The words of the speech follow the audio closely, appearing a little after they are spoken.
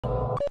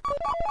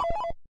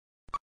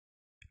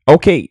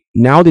Okay,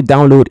 now the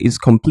download is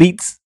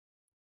complete.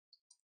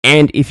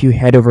 And if you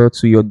head over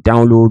to your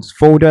downloads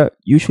folder,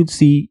 you should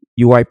see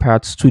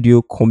UiPath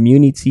Studio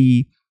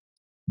community.msi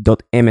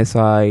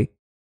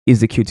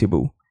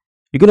executable.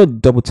 You're going to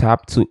double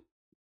tap to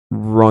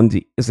run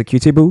the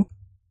executable,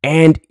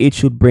 and it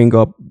should bring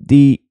up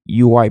the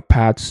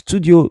UiPath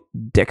Studio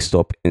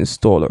desktop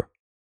installer.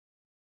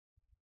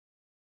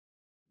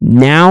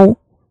 Now,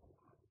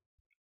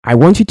 I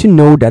want you to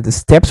know that the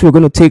steps we're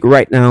going to take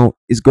right now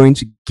is going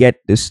to get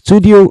the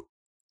studio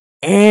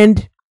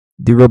and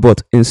the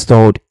robot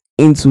installed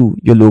into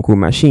your local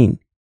machine.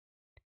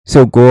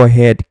 So go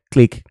ahead,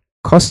 click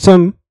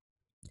custom,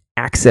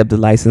 accept the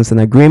license and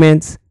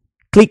agreement,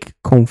 click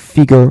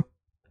configure,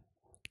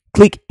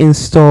 click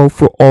install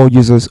for all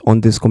users on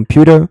this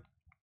computer,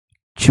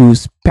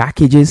 choose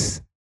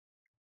packages,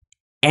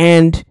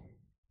 and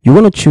you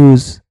want to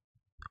choose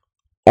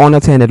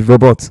unattended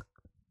robot.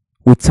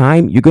 With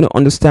time, you're going to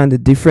understand the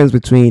difference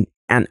between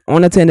an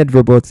unattended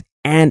robot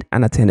and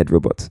an attended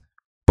robot.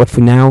 But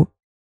for now,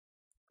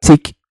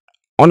 tick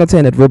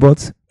unattended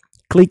robot,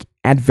 click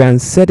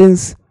advanced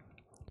settings.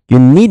 You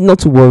need not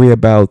to worry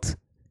about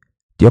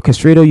the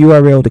orchestrator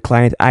URL, the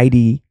client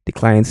ID, the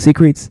client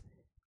secrets,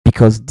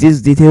 because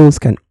these details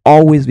can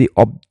always be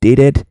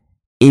updated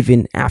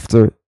even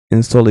after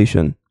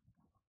installation.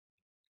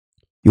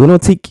 You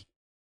want to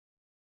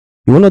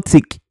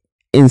tick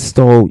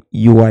install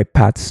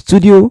UiPath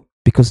Studio,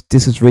 because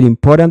this is really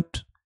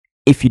important.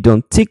 If you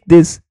don't tick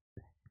this,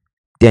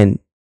 then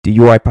the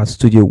UiPath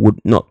Studio would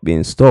not be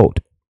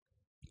installed.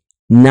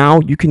 Now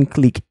you can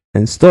click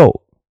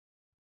install,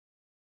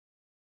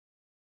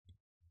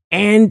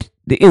 and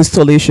the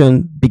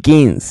installation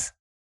begins.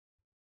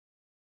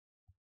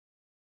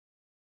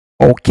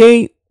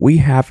 Okay, we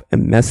have a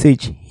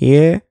message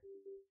here,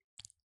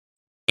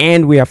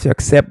 and we have to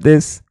accept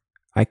this.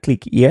 I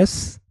click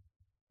yes.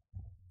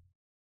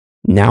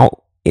 Now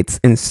it's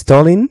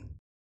installing.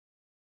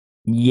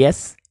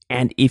 Yes,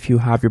 and if you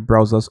have your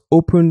browsers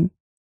open,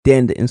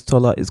 then the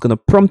installer is going to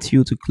prompt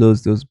you to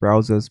close those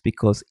browsers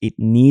because it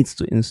needs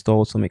to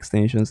install some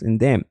extensions in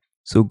them.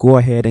 So go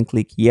ahead and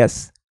click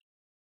yes.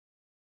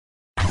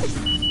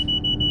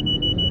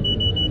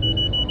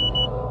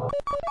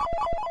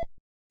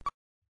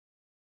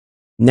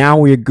 Now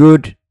we're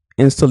good.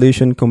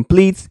 Installation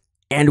complete,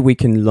 and we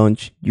can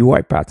launch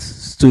UiPath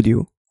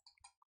Studio.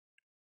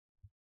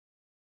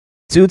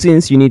 Two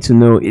things you need to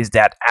know is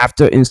that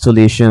after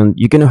installation,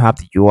 you're going to have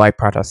the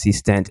UiPath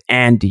Assistant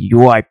and the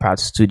UiPath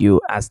Studio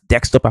as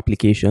desktop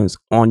applications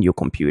on your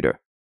computer.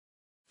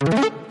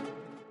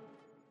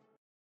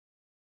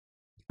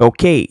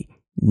 Okay,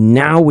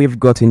 now we've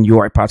gotten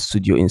UiPath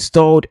Studio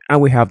installed,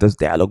 and we have this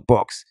dialog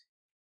box.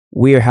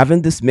 We're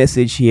having this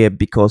message here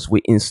because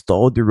we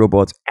installed the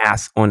robot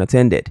as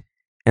unattended.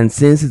 And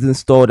since it's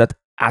installed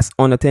as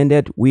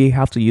unattended, we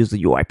have to use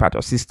the UiPath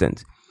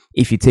Assistant.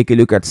 If you take a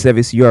look at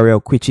service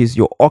URL, which is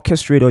your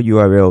orchestrator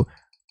URL,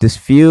 this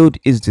field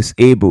is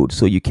disabled,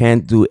 so you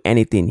can't do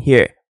anything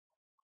here.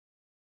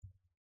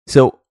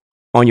 So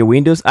on your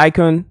Windows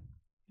icon,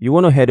 you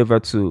want to head over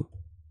to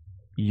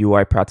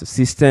UiPath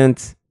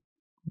Assistant,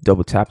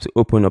 double tap to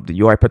open up the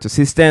UiPath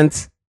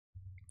Assistant,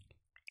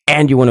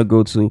 and you want to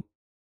go to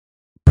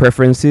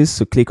Preferences.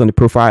 So click on the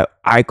profile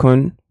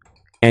icon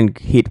and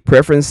hit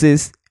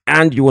Preferences,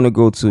 and you want to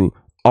go to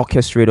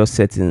Orchestrator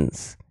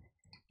Settings.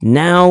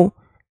 Now,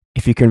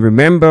 if you can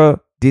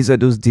remember, these are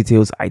those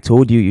details I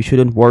told you. You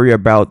shouldn't worry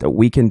about that.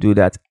 We can do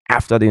that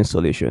after the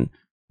installation.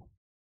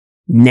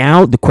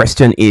 Now the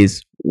question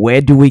is,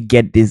 where do we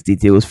get these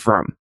details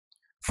from?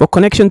 For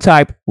connection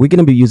type, we're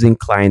going to be using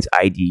client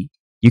ID.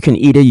 You can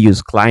either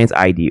use client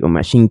ID or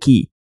machine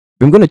key.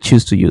 I'm going to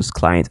choose to use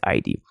client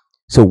ID.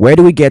 So where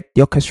do we get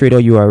the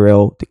orchestrator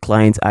URL, the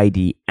client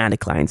ID, and the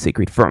client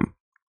secret from?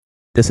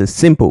 This is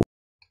simple.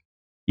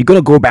 You're going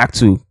to go back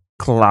to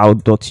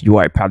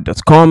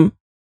cloud.uipath.com.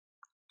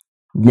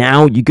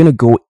 Now you're going to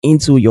go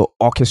into your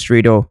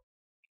orchestrator,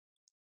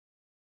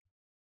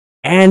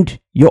 and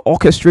your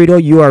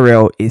orchestrator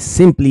URL is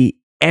simply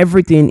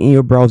everything in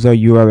your browser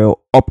URL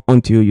up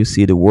until you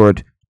see the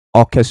word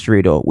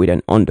orchestrator with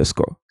an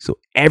underscore. So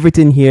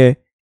everything here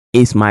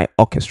is my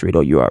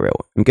orchestrator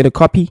URL. I'm going to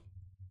copy,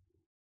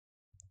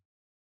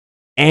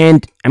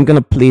 and I'm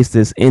going to place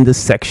this in the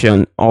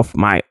section of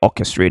my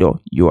orchestrator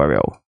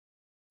URL.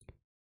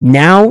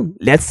 Now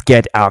let's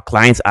get our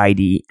client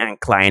ID and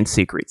client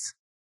secrets.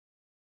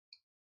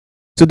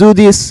 To do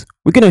this,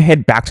 we're going to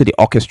head back to the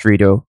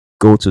orchestrator,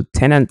 go to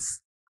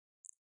tenants,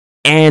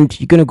 and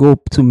you're going to go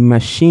to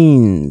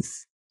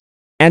machines.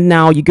 And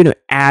now you're going to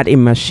add a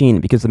machine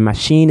because the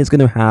machine is going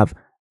to have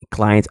a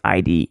client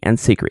ID and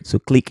secret. So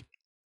click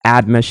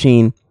add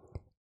machine,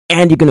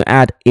 and you're going to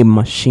add a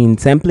machine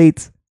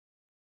template.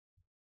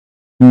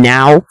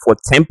 Now for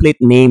template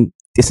name,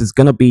 this is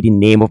going to be the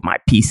name of my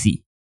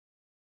PC.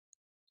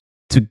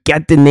 To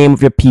get the name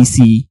of your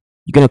PC,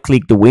 you're going to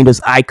click the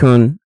Windows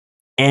icon,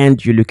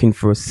 and you're looking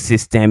for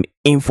system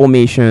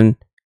information.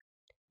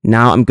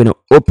 Now I'm going to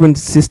open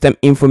system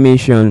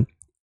information,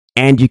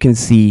 and you can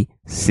see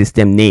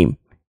system name,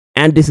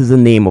 and this is the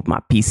name of my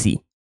PC.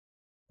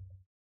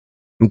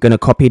 I'm gonna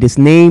copy this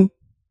name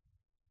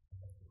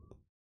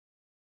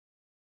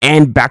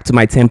and back to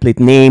my template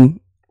name.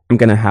 I'm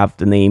gonna have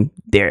the name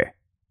there.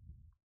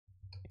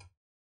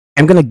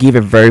 I'm gonna give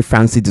a very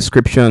fancy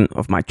description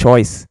of my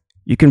choice.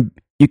 You can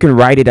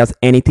write it as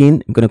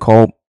anything. I'm gonna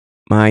call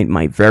mine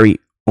my very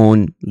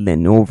own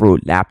Lenovo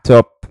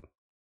laptop.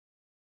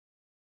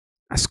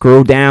 I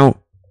scroll down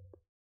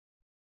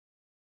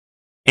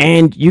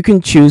and you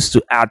can choose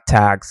to add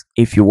tags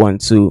if you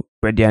want to,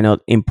 but they're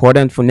not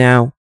important for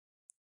now.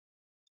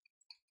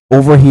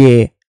 Over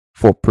here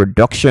for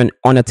production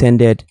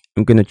unattended,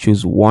 I'm gonna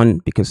choose 1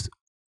 because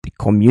the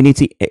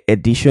community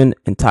edition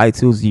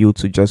entitles you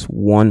to just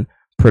 1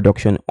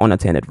 production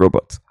unattended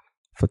robot.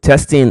 For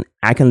testing,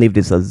 I can leave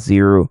this as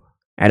 0.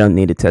 I don't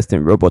need a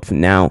testing robot for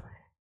now,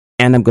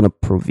 and I'm gonna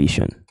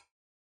provision.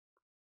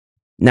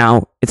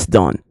 Now it's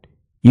done.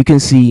 You can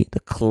see the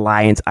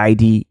client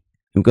ID.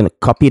 I'm gonna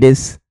copy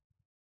this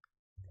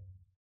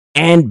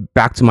and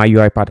back to my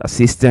UiPath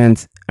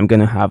assistant. I'm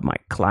gonna have my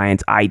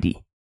client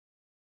ID.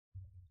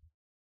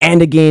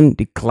 And again,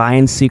 the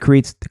client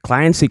secret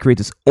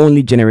is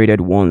only generated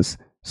once.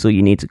 So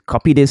you need to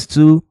copy this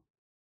too.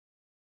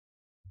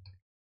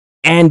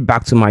 And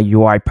back to my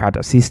UiPath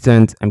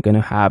assistant, I'm going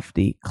to have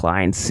the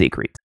client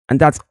secret. And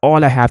that's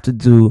all I have to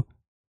do.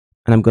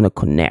 And I'm going to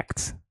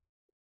connect.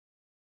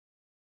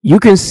 You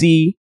can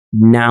see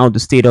now the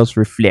status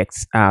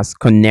reflects as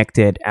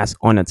connected as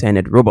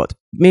unattended robot.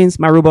 It means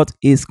my robot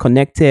is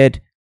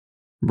connected.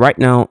 Right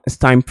now, it's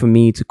time for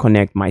me to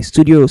connect my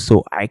studio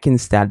so I can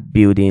start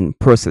building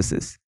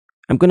processes.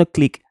 I'm going to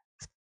click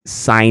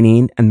sign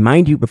in. And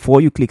mind you,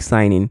 before you click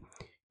sign in,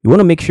 you want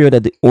to make sure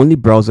that the only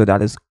browser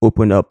that is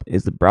opened up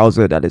is the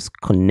browser that is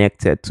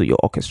connected to your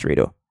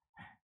orchestrator.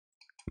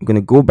 I'm going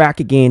to go back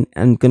again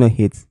and I'm going to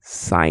hit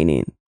sign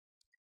in.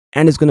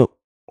 And it's going to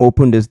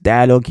open this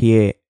dialog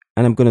here.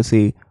 And I'm going to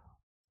say,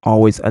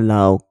 always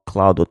allow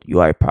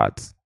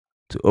cloud.uipath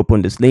to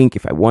open this link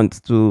if I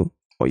want to,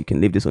 or you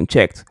can leave this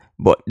unchecked.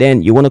 But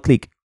then you want to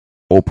click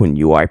open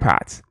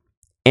UiPath.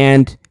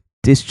 And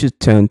this should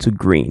turn to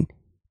green.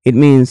 It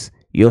means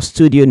your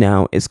studio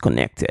now is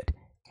connected.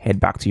 Head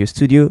back to your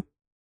studio.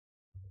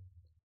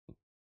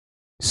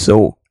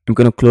 So I'm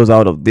going to close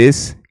out of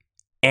this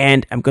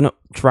and I'm going to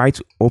try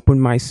to open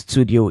my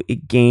studio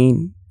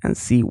again and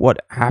see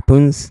what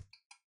happens.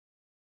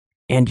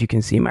 And you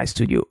can see my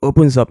studio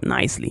opens up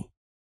nicely.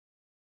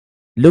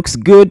 Looks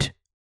good.